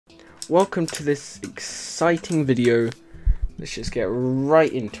Welcome to this exciting video. Let's just get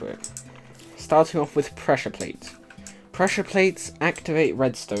right into it. Starting off with pressure plates. Pressure plates activate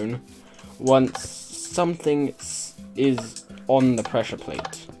redstone once something is on the pressure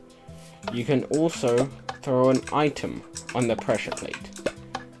plate. You can also throw an item on the pressure plate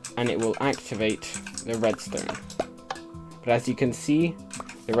and it will activate the redstone. But as you can see,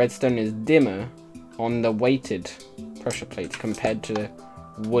 the redstone is dimmer on the weighted pressure plates compared to the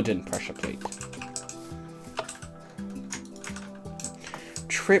wooden pressure plate.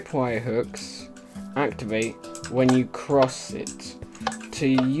 Tripwire hooks activate when you cross it. To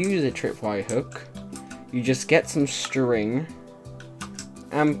use a tripwire hook, you just get some string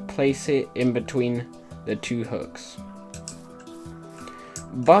and place it in between the two hooks.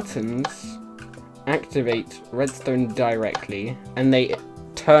 Buttons activate redstone directly and they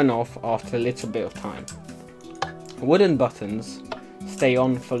turn off after a little bit of time. Wooden buttons stay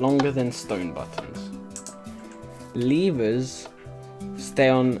on for longer than stone buttons. Levers stay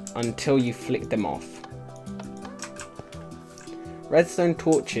on until you flick them off. Redstone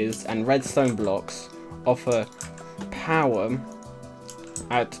torches and redstone blocks offer power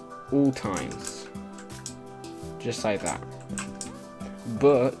at all times, just like that.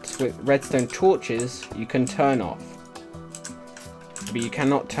 But with redstone torches you can turn off, but you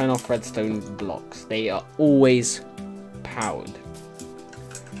cannot turn off redstone blocks. They are always powered.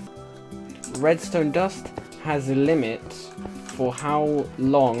 Redstone dust has a limit for how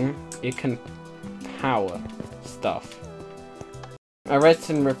long it can power stuff. A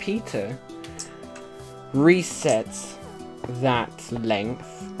redstone repeater resets that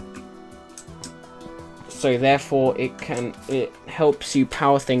length, so therefore it helps you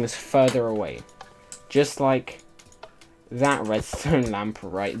power things further away, just like that redstone lamp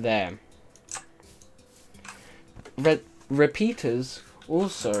right there. Repeaters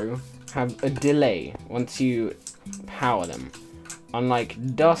also have a delay once you power them,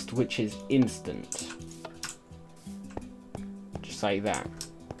 unlike dust, which is instant, just like that.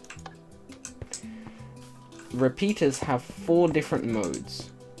 Repeaters have 4 different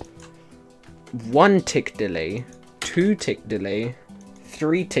modes: 1 tick delay, 2 tick delay,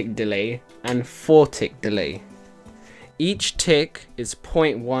 3 tick delay, and 4 tick delay. Each tick is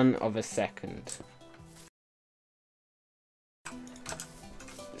 0.1 of a second.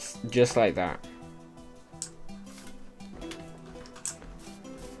 Just like that.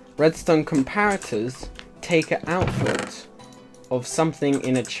 Redstone comparators take an output of something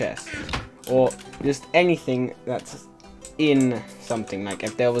in a chest, or just anything that's in something. Like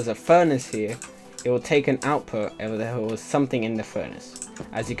if there was a furnace here, it will take an output if there was something in the furnace.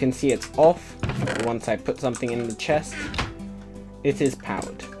 As you can see, it's off. Once I put something in the chest, it is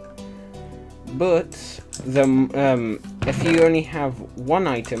powered. But if you only have 1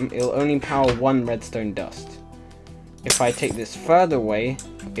 item, it'll only power 1 redstone dust. If I take this further away,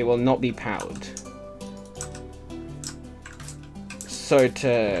 it will not be powered. So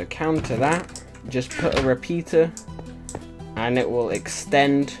to counter that, just put a repeater and it will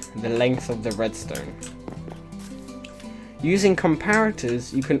extend the length of the redstone. Using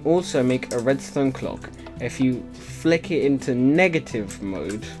comparators, you can also make a redstone clock. If you flick it into negative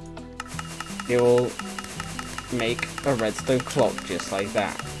mode, it will make a redstone clock just like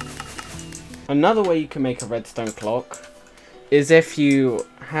that. Another way you can make a redstone clock is if you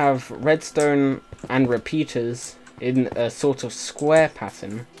have redstone and repeaters in a sort of square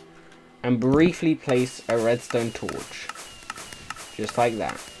pattern and briefly place a redstone torch, just like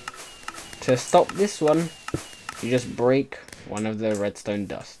that. To stop this one, you just break one of the redstone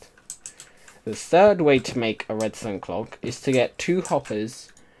dust. The third way to make a redstone clock is to get 2 hoppers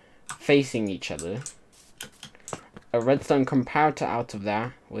facing each other, a redstone comparator out of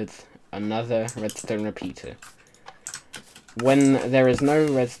that with another redstone repeater. When there is no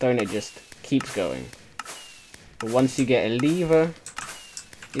redstone, it just keeps going. But once you get a lever,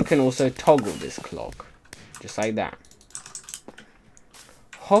 you can also toggle this clock, just like that.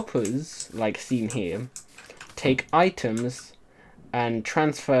 Hoppers, like seen here, take items and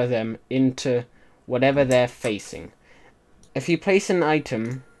transfer them into whatever they're facing. If you place an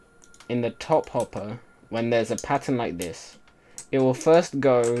item in the top hopper when there's a pattern like this, it will first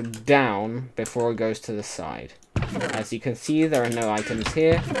go down before it goes to the side. As you can see, there are no items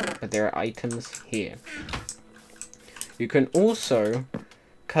here, but there are items here. You can also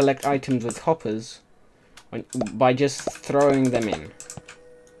collect items with hoppers by just throwing them in,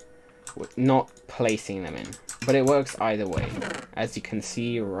 not placing them in, but it works either way, as you can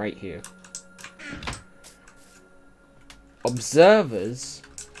see right here. Observers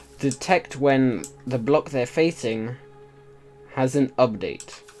detect when the block they're facing has an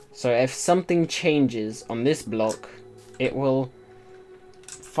update. So if something changes on this block, it will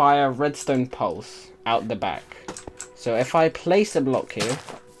fire redstone pulse out the back. So if I place a block here,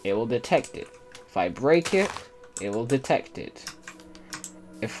 it will detect it. If I break it, it will detect it.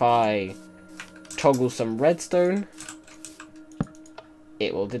 If I toggle some redstone,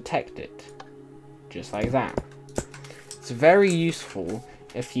 it will detect it. Just like that. It's very useful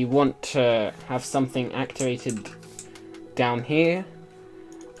if you want to have something activated down here,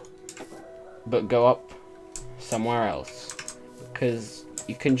 but go up somewhere else. Because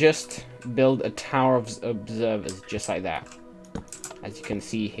you can just build a tower of observers just like that, as you can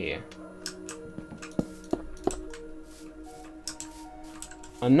see here.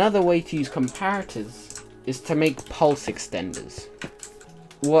 Another way to use comparators is to make pulse extenders.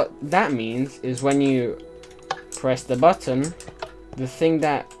 What that means is when you press the button, the thing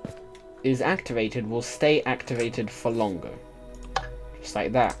that is activated will stay activated for longer. Just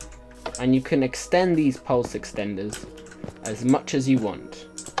like that. And you can extend these pulse extenders as much as you want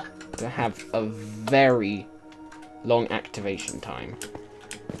to have a very long activation time.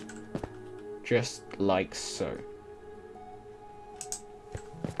 Just like so.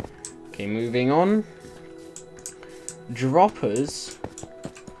 Okay, moving on. Droppers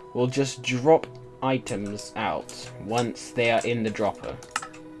will just drop items out once they are in the dropper,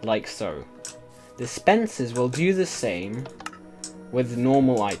 like so. Dispensers will do the same with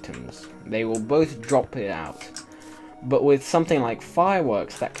normal items. They will both drop it out. But with something like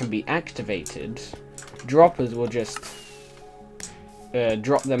fireworks that can be activated, droppers will just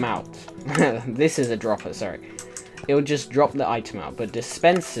drop them out. This is a dropper, sorry. It will just drop the item out, but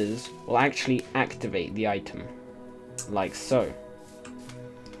dispensers will actually activate the item, like so.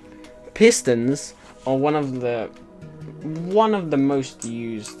 Pistons are one of the most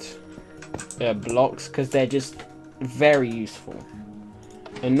used blocks because they're just very useful.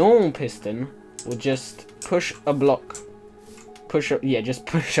 A normal piston will just push a block, just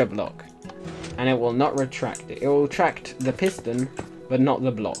push a block, and it will not retract it. It will retract the piston, but not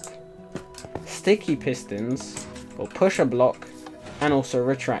the block. Sticky pistons will push a block and also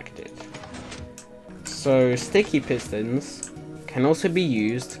retract it. So sticky pistons can also be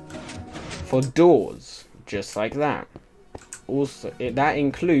used for doors, just like that. Also, that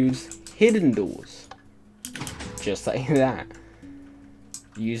includes hidden doors, just like that.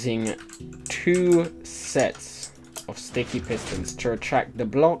 Using 2 sets of sticky pistons to retract the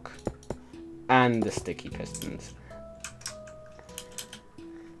block and the sticky pistons.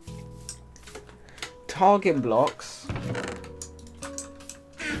 Target blocks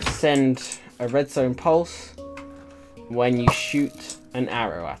send a redstone pulse when you shoot an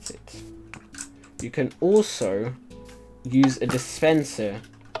arrow at it. You can also use a dispenser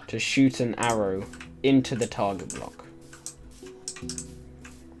to shoot an arrow into the target block.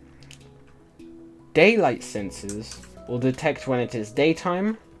 Daylight sensors will detect when it is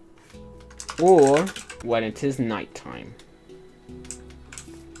daytime or when it is nighttime.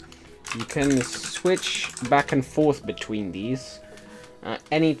 You can switch back and forth between these at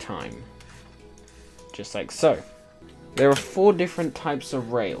any time, just like so. There are 4 different types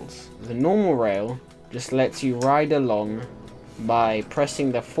of rails. The normal rail just lets you ride along by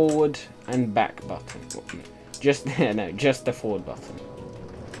pressing the forward and back button. Just the forward button,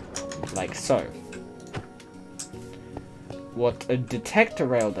 like so. What a detector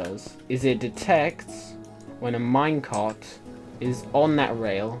rail does is it detects when a minecart is on that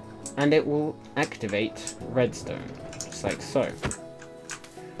rail, and it will activate redstone, just like so.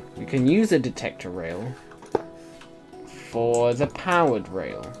 We can use a detector rail for the powered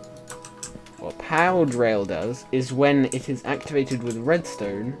rail. What powered rail does is when it is activated with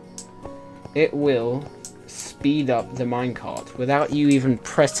redstone, it will speed up the minecart without you even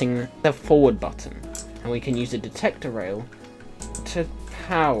pressing the forward button. And we can use a detector rail to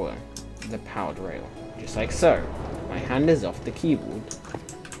power the powered rail, just like so. My hand is off the keyboard.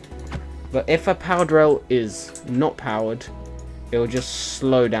 But if a powered rail is not powered, it will just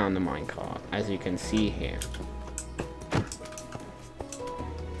slow down the minecart, as you can see here.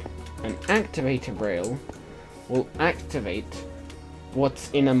 An activated rail will activate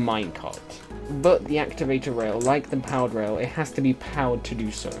what's in a minecart. But the activated rail, like the powered rail, it has to be powered to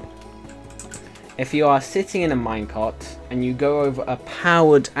do so. If you are sitting in a minecart and you go over a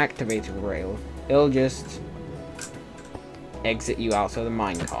powered activated rail, it'll just exit you out of the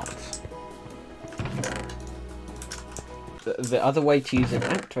minecart. The other way to use an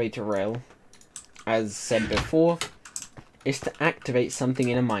activator rail, as said before, is to activate something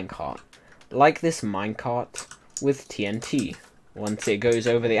in a minecart, like this minecart with TNT. Once it goes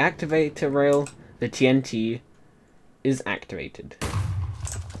over the activator rail, the TNT is activated.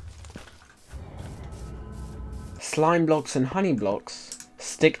 slime blocks and honey blocks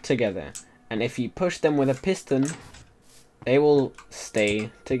stick together, and if you push them with a piston, they will stay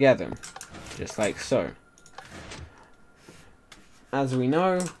together, just like so. As we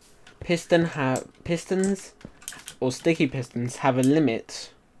know, pistons or sticky pistons have a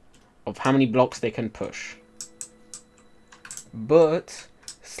limit of how many blocks they can push. But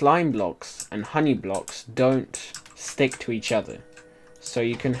slime blocks and honey blocks don't stick to each other, so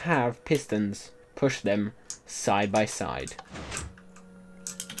you can have pistons push them side by side.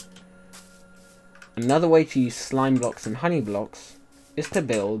 Another way to use slime blocks and honey blocks is to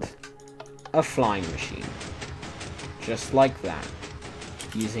build a flying machine, just like that,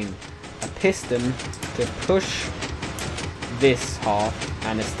 using a piston to push this half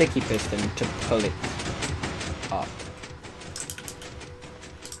and a sticky piston to pull it up.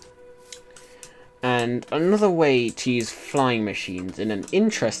 And another way to use flying machines in an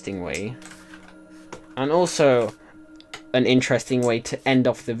interesting way, and also an interesting way to end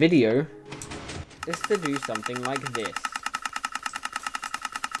off the video, is to do something like this.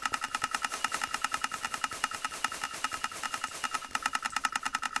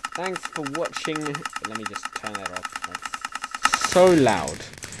 Thanks for watching. Let me just turn that off. That's so loud.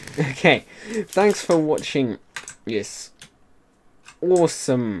 Okay, thanks for watching this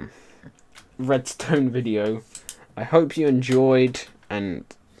awesome redstone video. I hope you enjoyed and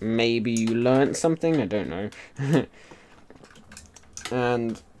maybe you learned something. I don't know.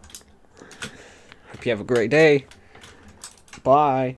 And hope you have a great day. Bye.